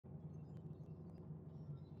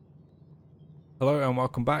Hello and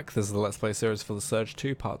welcome back. This is the Let's Play series for the Surge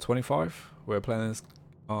 2 Part 25. We're playing this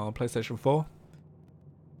on PlayStation 4.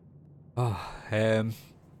 So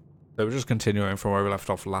we're just continuing from where we left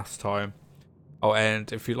off last time. Oh,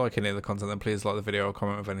 and if you like any of the content, then please like the video or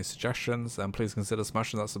comment with any suggestions, and please consider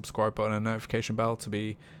smashing that subscribe button and notification bell to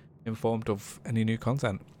be informed of any new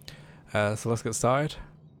content. So let's get started.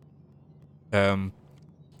 So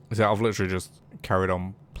I've literally just carried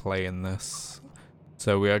on playing this.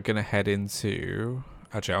 So we are going to head into...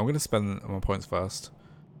 Actually, I'm going to spend my points first.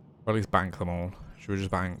 Or at least bank them all. Should we just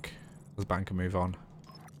bank? Let's bank and move on.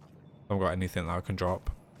 I haven't got anything that I can drop.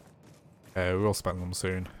 We will spend them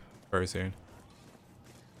soon. Very soon.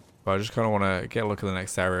 But I just kind of want to get a look at the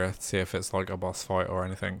next area to see if it's like a boss fight or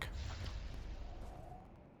anything.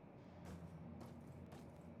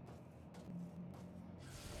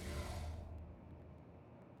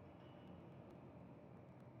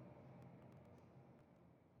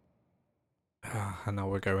 And now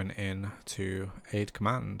we're going in to Aid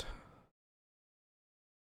Command.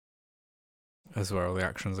 That's where all the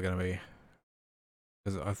actions are going to be.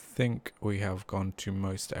 Because I think we have gone to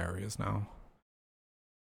most areas now.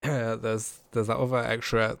 There's that other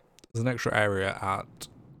extra... There's an extra area at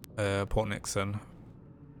Port Nixon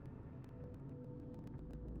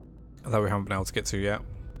that we haven't been able to get to yet.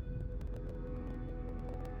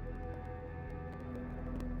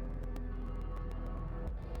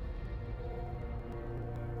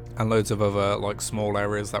 And loads of other like small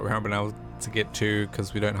areas that we haven't been able to get to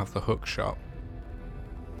because we don't have the hook shop.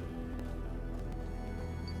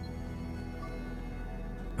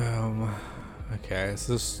 Okay,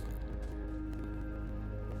 so this...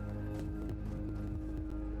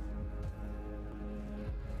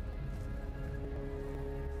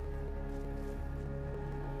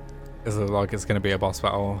 Is it like it's going to be a boss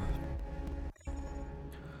battle?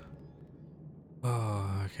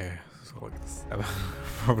 Oh, okay. So like 7.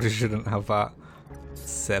 Probably shouldn't have that.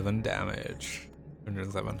 7 damage.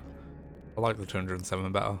 207. I like the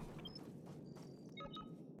 207 better.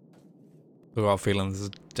 I've got a feeling this is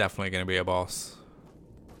definitely going to be a boss.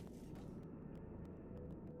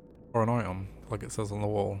 Or an item, like it says on the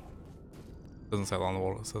wall. It doesn't say that on the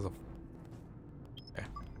wall, it says a... Okay.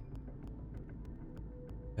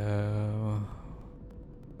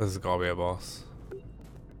 This has got to be a boss.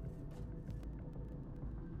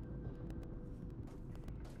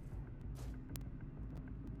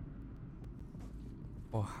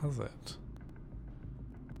 Or has it?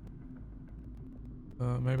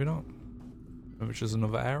 Maybe not. Maybe it's just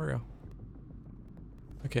another area.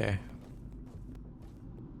 Okay.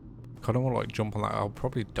 I don't want to like jump on that. I'll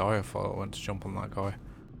probably die if I went to jump on that guy.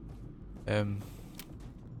 Jump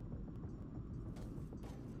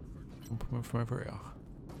him from over here.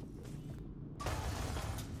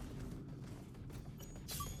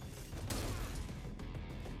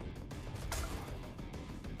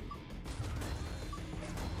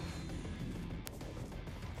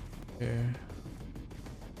 Yeah.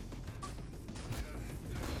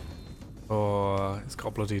 Oh, it's got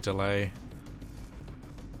a bloody delay.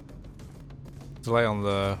 Delay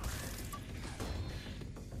on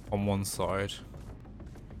one side.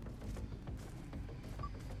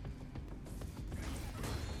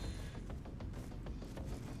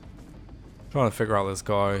 Trying to figure out this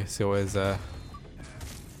guy, see what his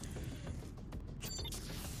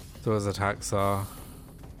attacks are.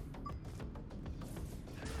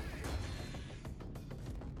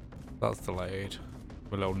 That's delayed.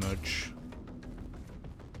 A little nudge.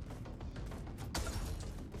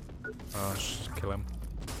 Oh, just kill him.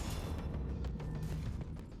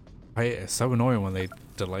 It's so annoying when they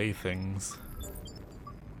delay things.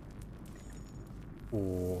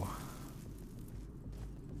 Ooh.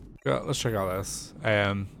 Yeah, let's check out this.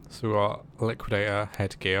 So we got Liquidator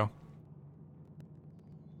headgear.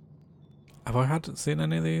 Have I seen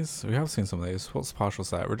any of these? We have seen some of these. What's the partial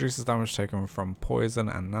set? Reduces damage taken from poison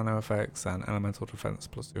and nano effects and elemental defense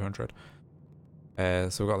plus 200. So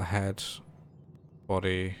we've got the head,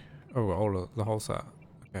 body. Oh, the whole set.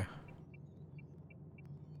 Okay.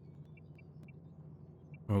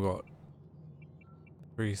 We've got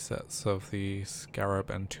 3 sets of the scarab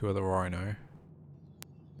and 2 of the rhino.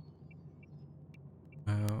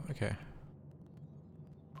 Okay.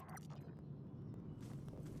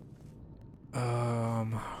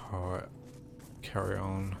 Alright. Carry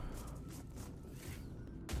on.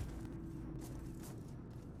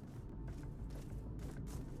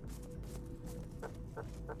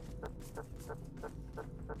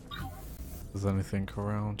 Is there anything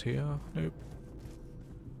around here? Nope.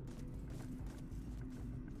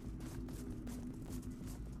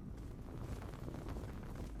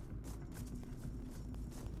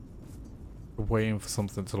 Waiting for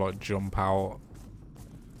something to like jump out.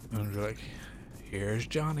 And be like, here's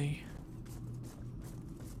Johnny.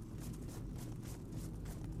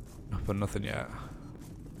 But nothing yet.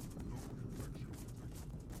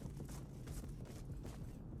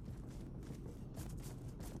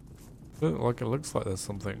 It looks like there's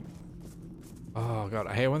something. Oh god,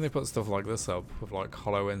 I hate when they put stuff like this up with like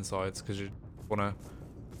hollow insides because you wanna.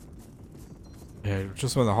 Yeah,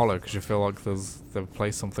 just when they're hollow because you feel like they've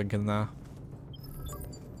placed something in there.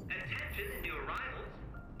 Attention new arrivals.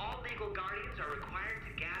 All legal guardians are required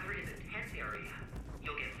to gather in the tent area.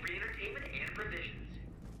 You'll get free entertainment and provisions.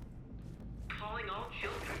 Calling all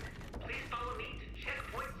children. Please follow me to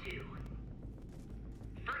checkpoint 2.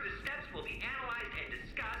 Further steps will be analyzed and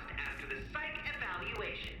discussed after the psych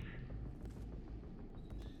evaluation.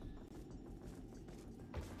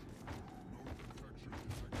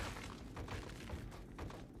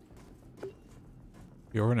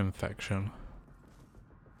 You're an infection.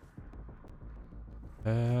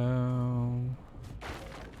 A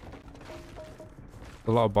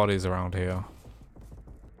lot of bodies around here.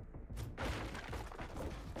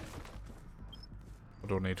 What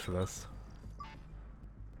do I need for this?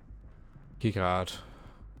 Keycard.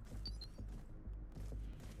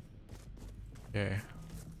 Okay.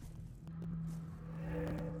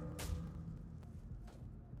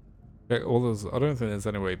 Okay, all those. I don't think there's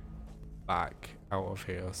any way back out of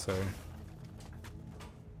here, so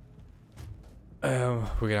we're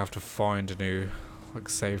gonna have to find a new like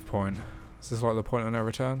save point. Is this like the point of no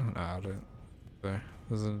return? No, I don't. So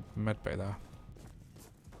there's a med bay there.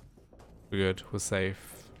 We're good. We're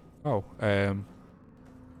safe. Oh,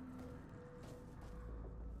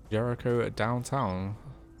 Jericho at downtown.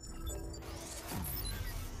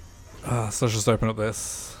 So let's just open up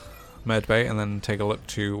this med bay and then take a look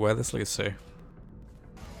to where this leads to.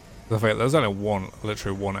 There's only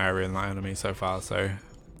literally one area in that enemy so far, so it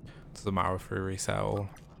doesn't matter if we reset all.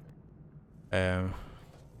 Let's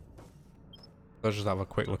just have a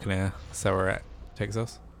quick look in here, see where it takes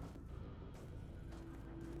us.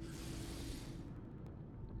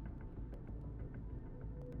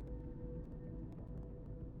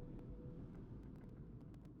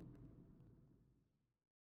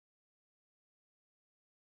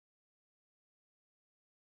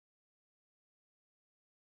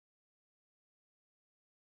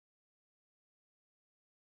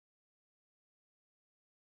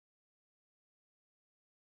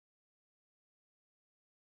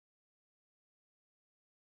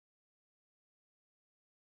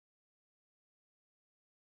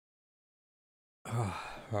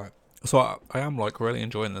 Right. So I am like really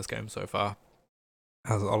enjoying this game so far.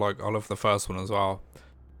 As I love the first one as well.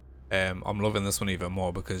 I'm loving this one even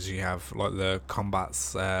more because you have like the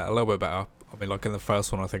combat's a little bit better. I mean, like in the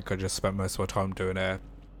first one, I think I just spent most of my time doing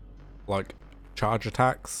like charge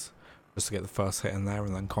attacks just to get the first hit in there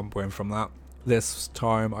and then comboing from that. This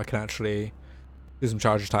time I can actually do some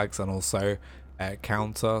charge attacks and also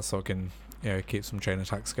counter, so I can keep some chain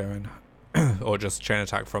attacks going or just chain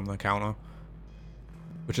attack from the counter,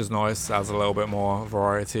 which is nice. Adds a little bit more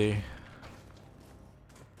variety.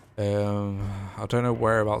 I don't know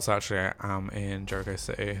whereabouts actually I am in Jericho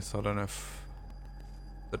City, so I don't know if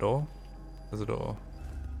the door. There's a door.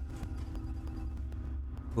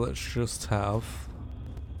 Let's just have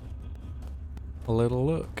a little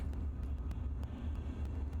look.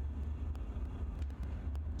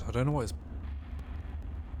 I don't know what it's.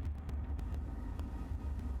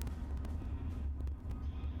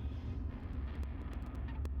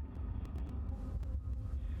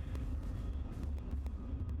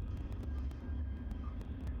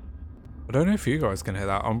 I don't know if you guys can hear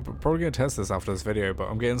that. I'm probably going to test this after this video, but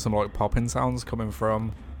I'm getting some like popping sounds coming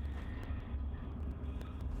from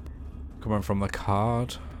the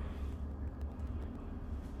card.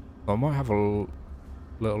 So I might have a little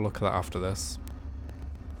look at that after this.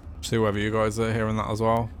 See whether you guys are hearing that as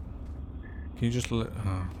well. Can you just it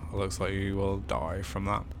looks like you will die from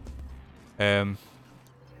that.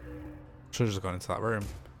 Should have just gone into that room.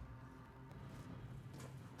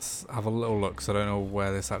 Let's have a little look, because I don't know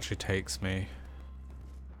where this actually takes me.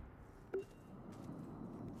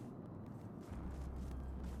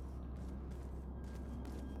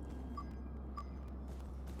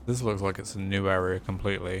 This looks like it's a new area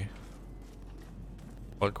completely.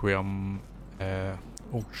 Like we oh,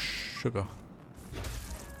 sugar.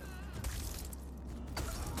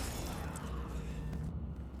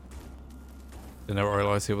 Didn't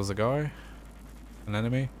realize he was a guy, an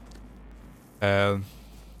enemy.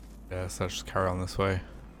 Yeah, so let's just carry on this way.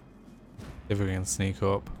 See if we can sneak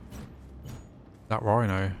up. That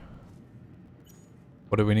rhino.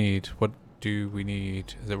 What do we need? What do we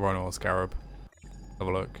need? Is it Rhino or Scarab? Have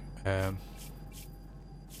a look. I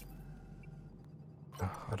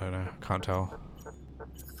don't know. Can't tell.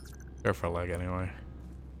 Go for a leg anyway.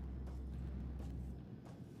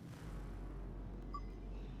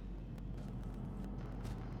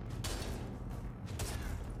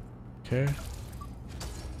 Okay.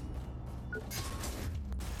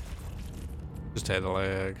 Just take the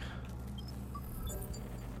leg.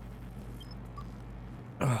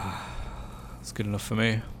 That's good enough for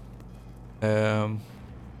me. Oh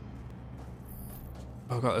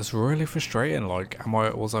god, it's really frustrating. Like,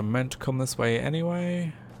 was I meant to come this way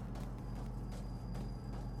anyway?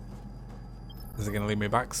 Is it gonna lead me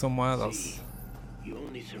back somewhere? That's... You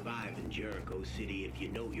only survive in Jericho City if you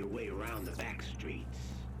know your way around the back streets.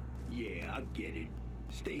 Yeah, I get it.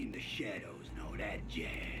 Stay in the shadows and all that jazz.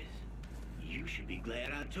 You should be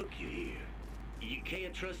glad I took you here. You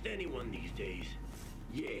can't trust anyone these days.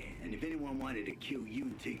 Yeah, and if anyone wanted to kill you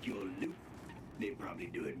and take your loot, they'd probably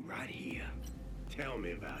do it right here. Tell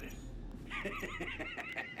me about it.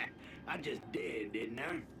 I just did, didn't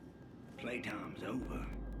I? Playtime's over.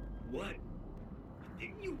 What?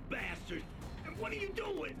 You bastard! What are you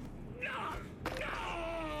doing? No! No!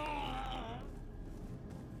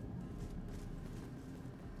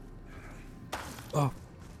 Oh.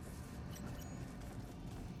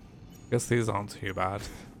 Guess these aren't too bad.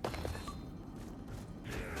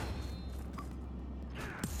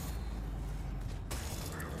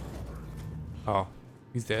 Oh,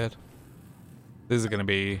 he's dead. These are gonna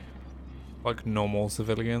be like normal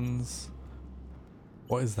civilians.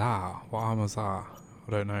 What is that? What armor is that?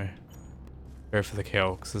 I don't know. Go for the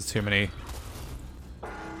kill because there's too many.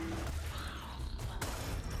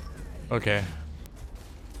 Okay.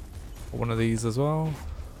 One of these as well.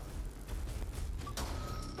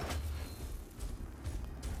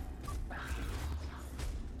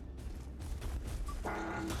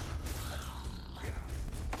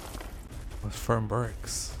 Let's throw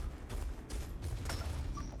bricks.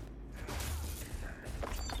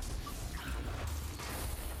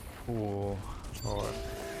 Ooh. Alright.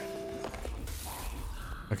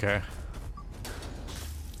 Okay.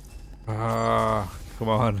 Ah, come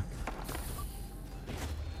on.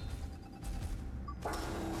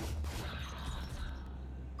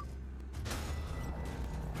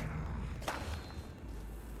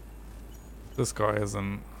 This guy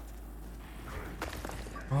isn't.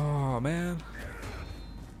 Oh man.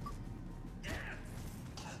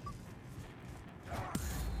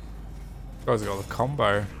 Guy's got the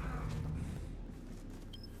combo.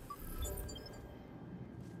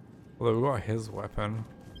 Although we got his weapon.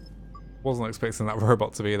 Wasn't expecting that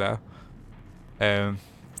robot to be there.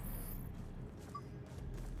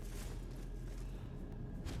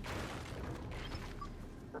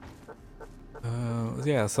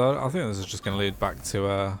 Yeah, so I think this is just going to lead back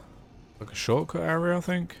to like a shortcut area, I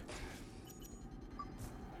think.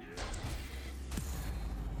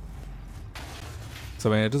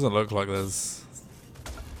 So I mean, it doesn't look like there's...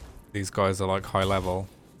 These guys are like high level.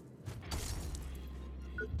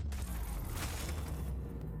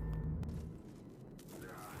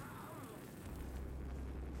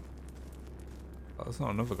 Oh, there's not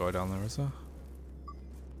another guy down there, is there?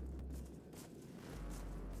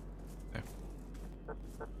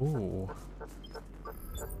 No. Ooh.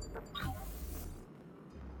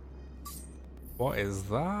 What is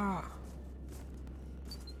that?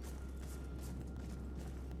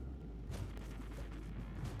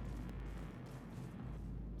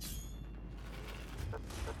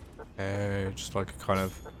 Just like a kind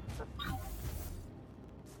of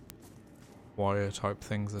wire type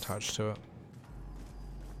things attached to it.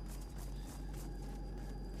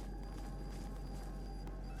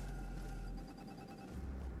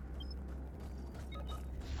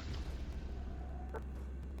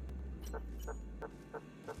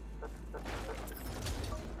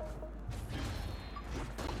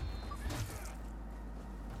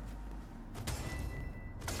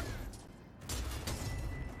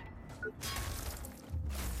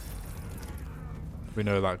 We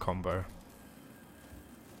know that combo.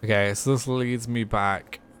 Okay, so this leads me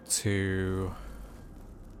back to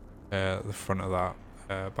the front of that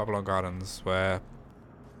Babylon Gardens, where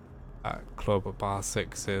that club at Bar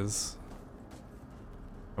 6 is,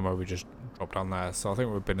 and where we just dropped down there. So I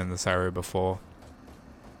think we've been in this area before.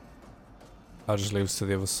 That just leads to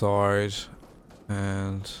the other side,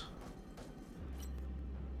 and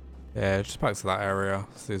yeah, just back to that area.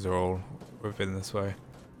 So these are all, we've been this way.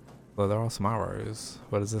 Well, there are some arrows.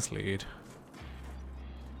 Where does this lead?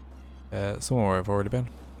 Somewhere where I've already been.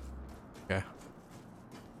 Okay.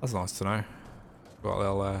 That's nice to know. Got a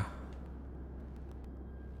little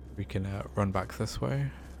We can run back this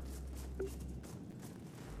way.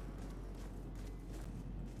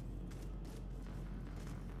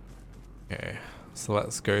 Okay, so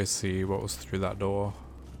let's go see what was through that door.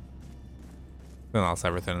 I think that's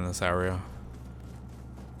everything in this area.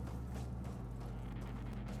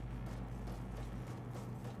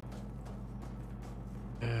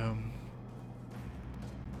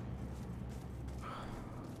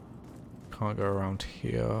 Can't go around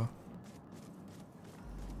here.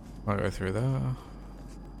 Can't go through there.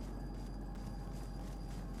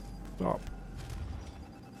 Stop.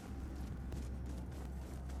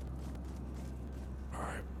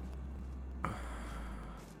 Alright.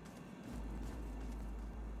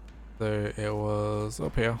 So it was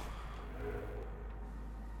up here.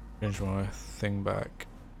 Change my thing back.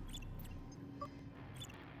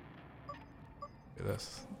 Do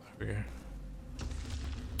this. There we go.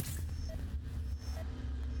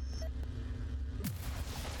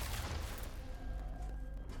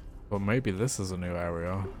 Well, maybe this is a new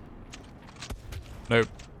area. Nope.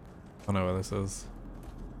 I know where this is.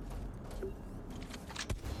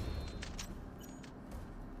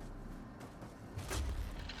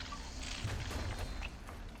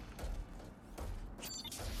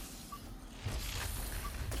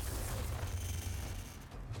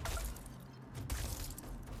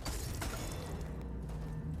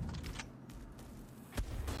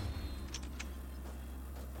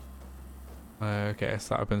 Okay,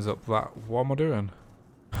 so that opens up that. What am I doing?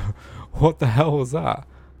 What the hell was that?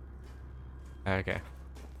 Okay.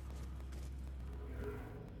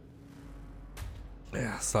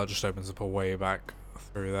 Yeah, so that just opens up a way back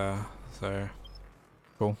through there. So,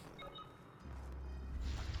 cool.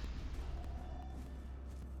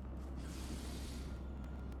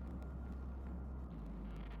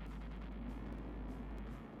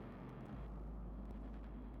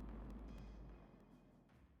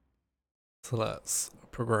 So let's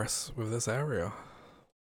progress with this area.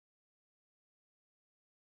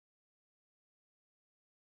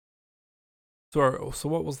 So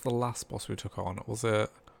what was the last boss we took on? Was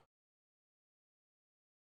it...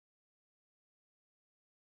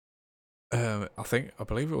 I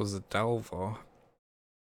believe it was a Delver.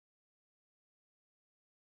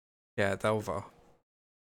 Yeah, Delver.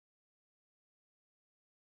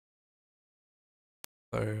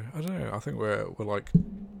 So, I don't know, I think we're like...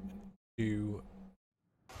 Do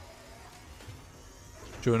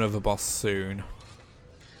another boss soon.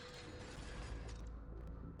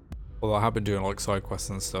 Although I have been doing like side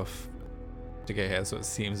quests and stuff to get here, so it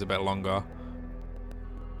seems a bit longer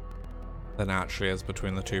than it actually is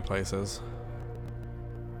between the two places.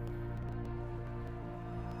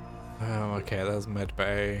 Okay, there's Med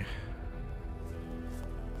Bay.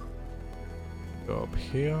 Go up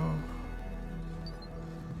here.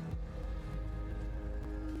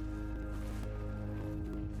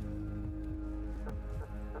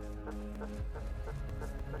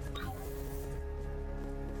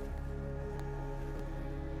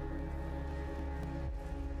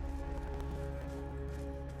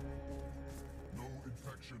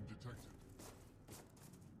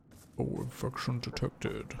 Infection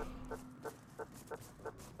detected.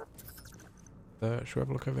 Should we have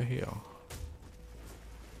a look over here?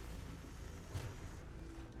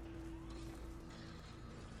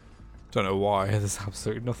 Don't know why, there's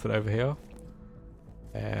absolutely nothing over here.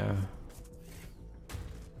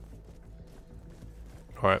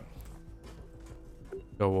 Alright.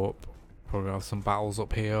 Go up. Probably have some battles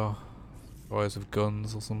up here. Guys with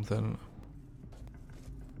guns or something.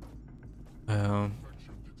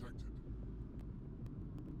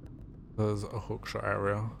 There's a hookshot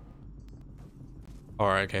area.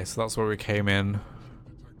 Alright, okay, so that's where we came in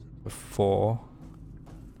before.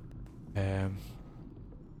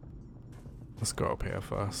 Let's go up here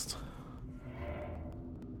first.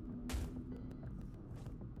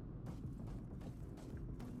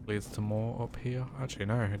 Leads to more up here? Actually,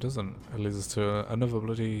 no, it doesn't. It leads us to another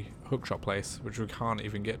bloody hookshot place, which we can't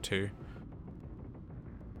even get to.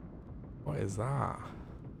 What is that?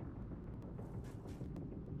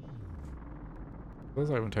 Where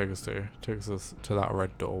does that even take us to? It takes us to that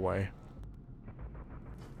red doorway.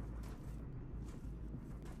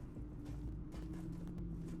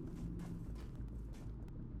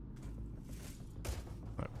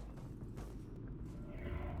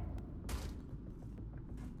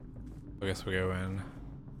 I guess we go in.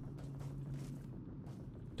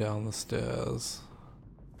 Down the stairs.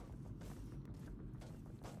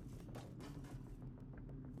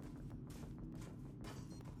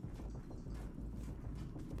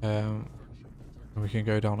 We can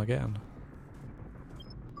go down again.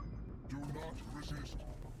 Do not resist.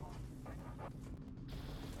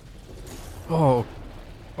 Oh,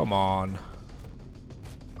 come on.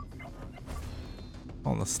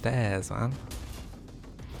 On the stairs, man.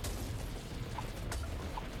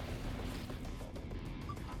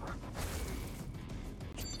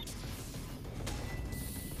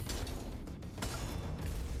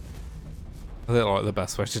 I think like the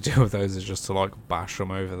best way to deal with those is just to like bash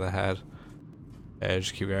them over the head. Yeah,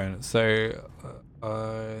 just keep going. So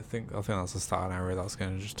I think that's the starting area. That's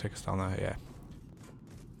gonna just take us down there. Yeah.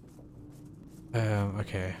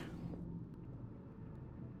 Okay.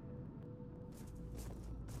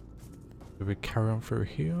 Do we carry on through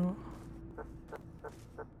here?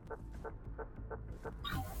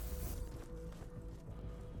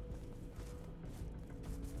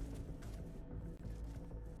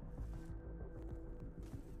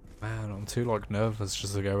 Man, I'm too like nervous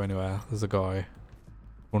just to go anywhere. There's a guy.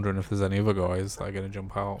 Wondering if there's any other guys that are gonna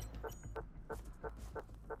jump out.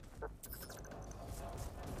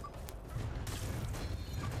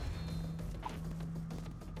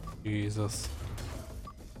 Jesus.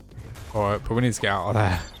 Alright, but we need to get out of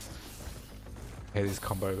there. Hey, these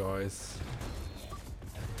combo guys.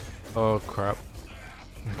 Oh crap.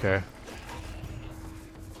 Okay.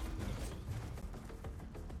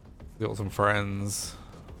 Got some friends.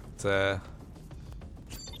 To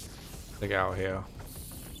get out here.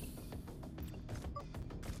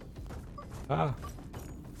 Ah.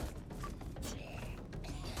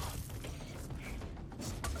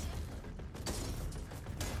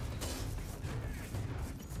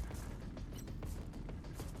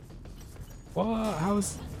 What? How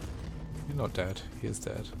is... He's not dead. He is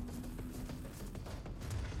dead.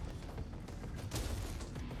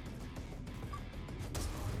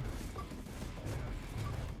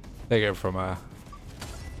 Take it from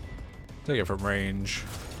range.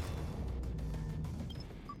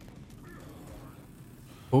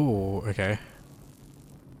 Oh, okay.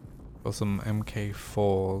 Got some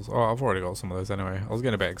MK4s. Oh, I've already got some of those anyway. I was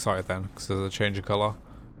getting a bit excited then because there's a change of colour.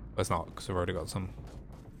 But it's not because I've already got some.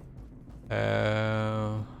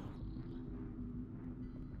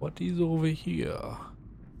 What is over here?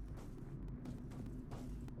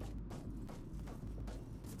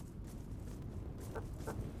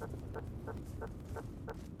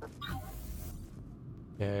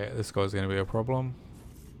 Yeah, this guy's gonna be a problem.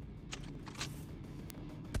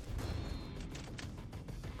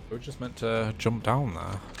 We're just meant to jump down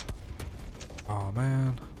there. Oh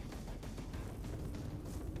man.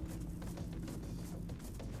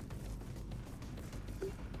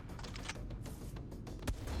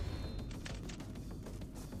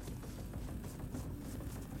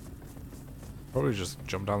 Probably just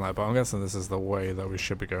jump down there, but I'm guessing this is the way that we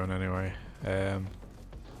should be going anyway.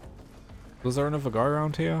 Was there another guy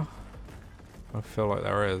around here? I feel like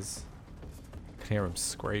there is. I can hear him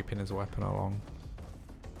scraping his weapon along.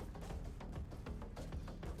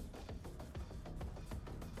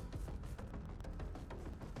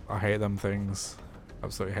 I hate them things.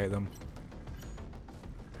 Absolutely hate them.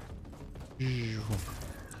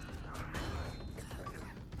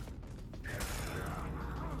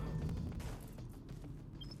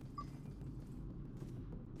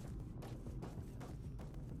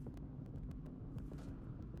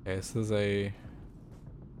 Okay, so there's a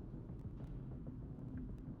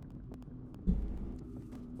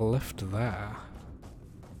lift there.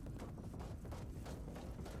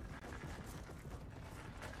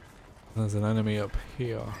 There's an enemy up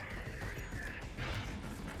here.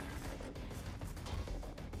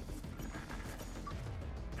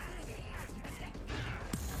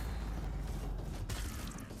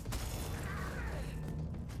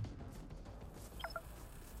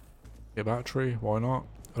 Get battery, why not?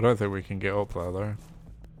 I don't think we can get up there though.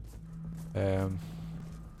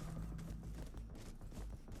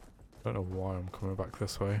 Don't know why I'm coming back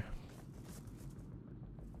this way.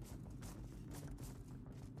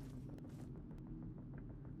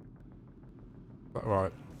 But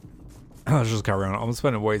right. Let's just carry on. I'm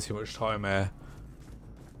spending way too much time here.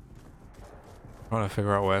 Trying to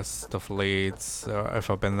figure out where stuff leads, if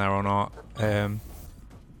I've been there or not. Why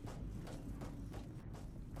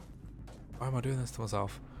am I doing this to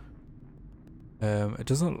myself? It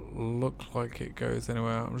doesn't look like it goes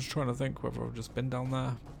anywhere. I'm just trying to think whether I've just been down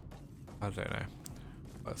there. I don't know.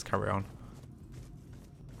 Let's carry on.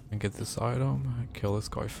 And get this item. Kill this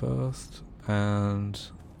guy first. And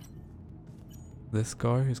this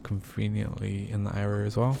guy is conveniently in the area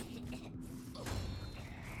as well.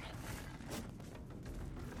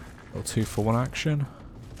 Or 2-for-1 action.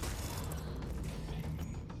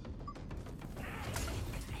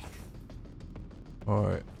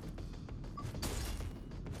 Alright.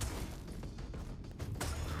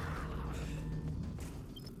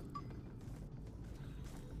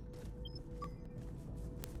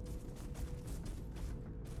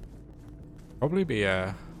 Probably be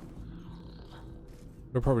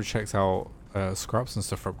we'll probably check out scraps and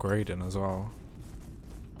stuff for upgrading as well.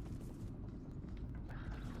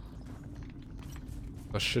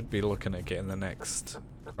 I should be looking at getting the next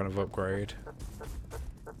kind of upgrade.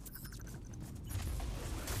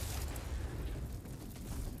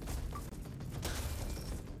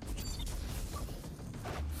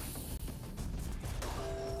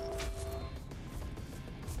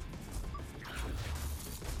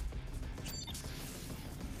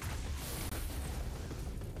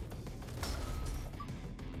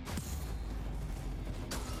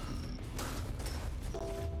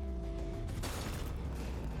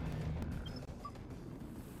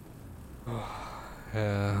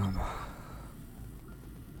 Um,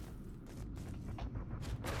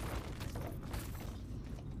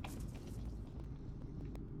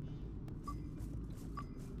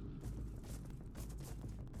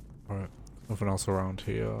 Alright, nothing else around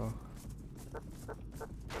here.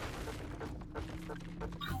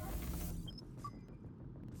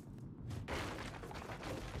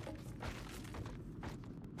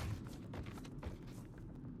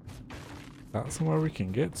 That's somewhere we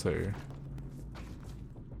can get to.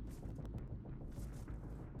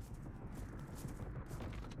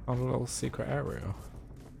 On a little secret area.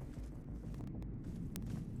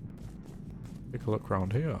 Take a look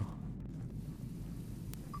around here.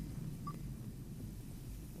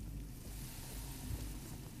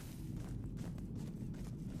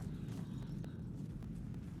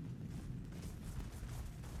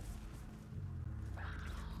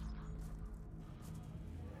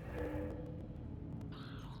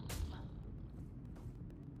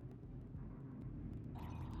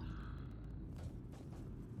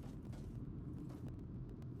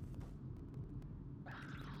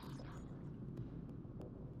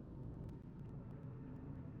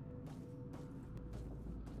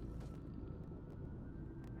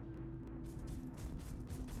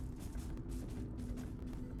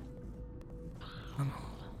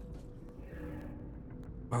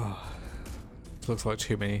 Oh, looks like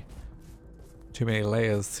too many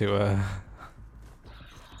layers to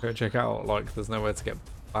go check out. Like, there's nowhere to get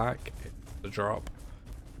back. The drop.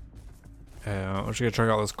 I'm just gonna check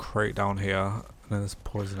out this crate down here and then this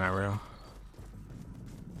poison area.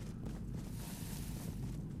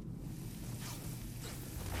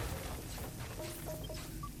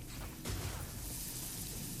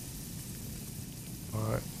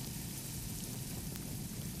 Alright.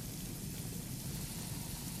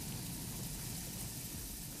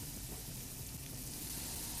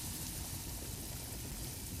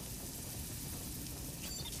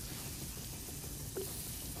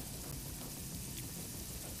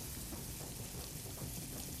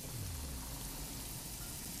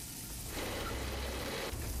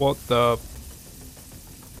 What the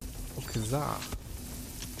fuck is that?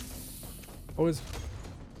 Oh, is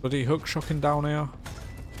bloody hook shocking down here?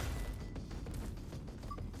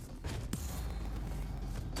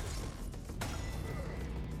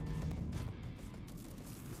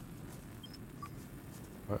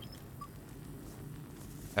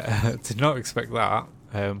 Did not expect that,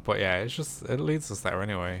 but yeah, it's just, it leads us there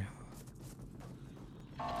anyway.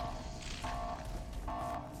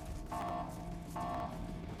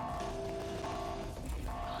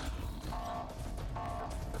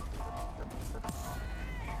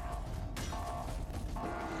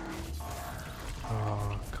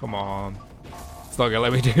 Oh, come on. It's not gonna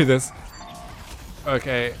let me do this.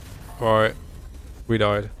 Okay, alright. We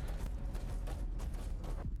died.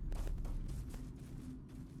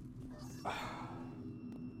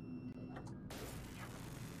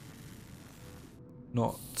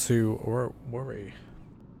 Not to worry.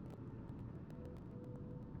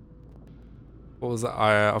 What was that?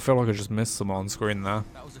 I feel like I just missed some on screen there.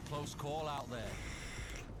 That was a close call out there.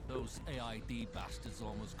 Those AID bastards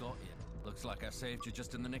almost got you. Looks like I saved you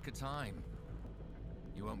just in the nick of time.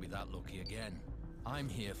 You won't be that lucky again. I'm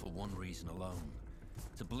here for one reason alone.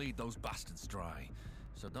 To bleed those bastards dry.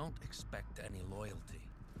 So don't expect any loyalty.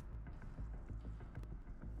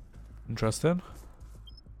 Interesting.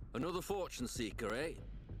 Another fortune seeker, eh?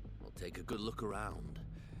 Well, take a good look around.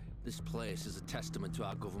 This place is a testament to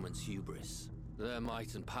our government's hubris. Their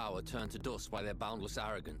might and power turned to dust by their boundless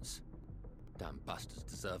arrogance. Damn bastards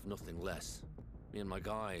deserve nothing less. Me and my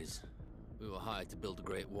guys, we were hired to build a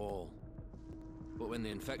great wall. But when the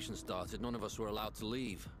infection started, none of us were allowed to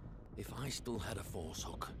leave. If I still had a force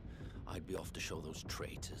hook, I'd be off to show those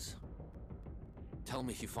traitors. Tell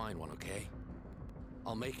me if you find one, okay?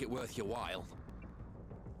 I'll make it worth your while.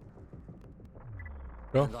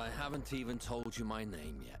 Go. And I haven't even told you my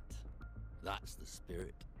name yet. That's the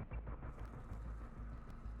spirit.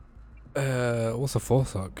 What's a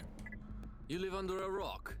Soulslike? You live under a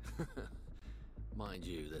rock? Mind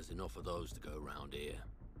you, there's enough of those to go around here.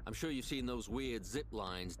 I'm sure you've seen those weird zip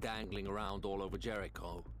lines dangling around all over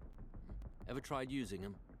Jericho. Ever tried using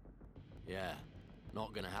them? Yeah,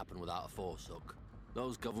 not gonna happen without a forcehook.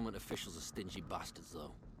 Those government officials are stingy bastards,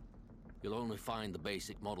 though. You'll only find the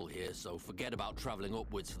basic model here, so forget about traveling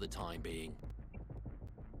upwards for the time being.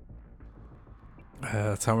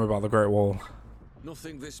 Tell me about the Great Wall.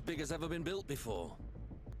 Nothing this big has ever been built before.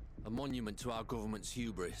 A monument to our government's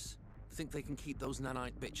hubris. Think they can keep those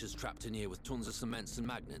nanite bitches trapped in here with tons of cements and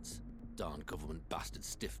magnets? Darn government bastards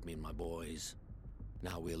stiffed me and my boys.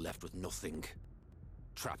 Now we're left with nothing.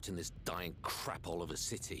 Trapped in this dying crap all of a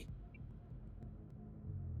city.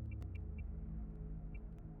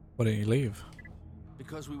 Why didn't you leave?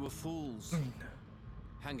 Because we were fools.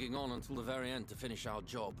 Hanging on until the very end to finish our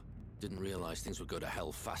job. Didn't realize things would go to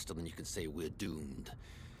hell faster than you can say we're doomed.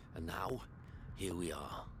 And now, here we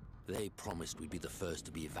are. They promised we'd be the first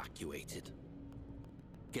to be evacuated.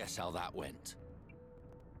 Guess how that went?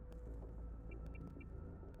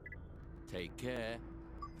 Take care.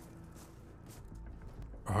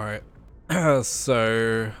 Alright.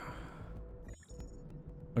 So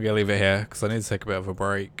I'm gonna leave it here because I need to take a bit of a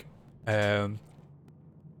break.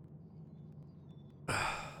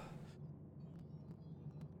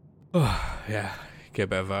 Yeah, get a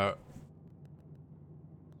bit of a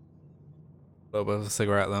little bit of a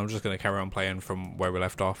cigarette, then I'm just gonna carry on playing from where we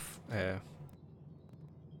left off.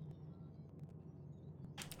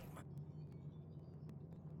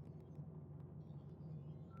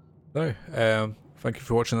 So, thank you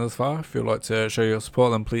for watching this far. If you'd like to show your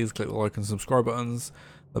support, then please click the like and subscribe buttons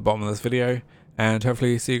at the bottom of this video, and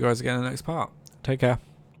hopefully see you guys again in the next part. Take care.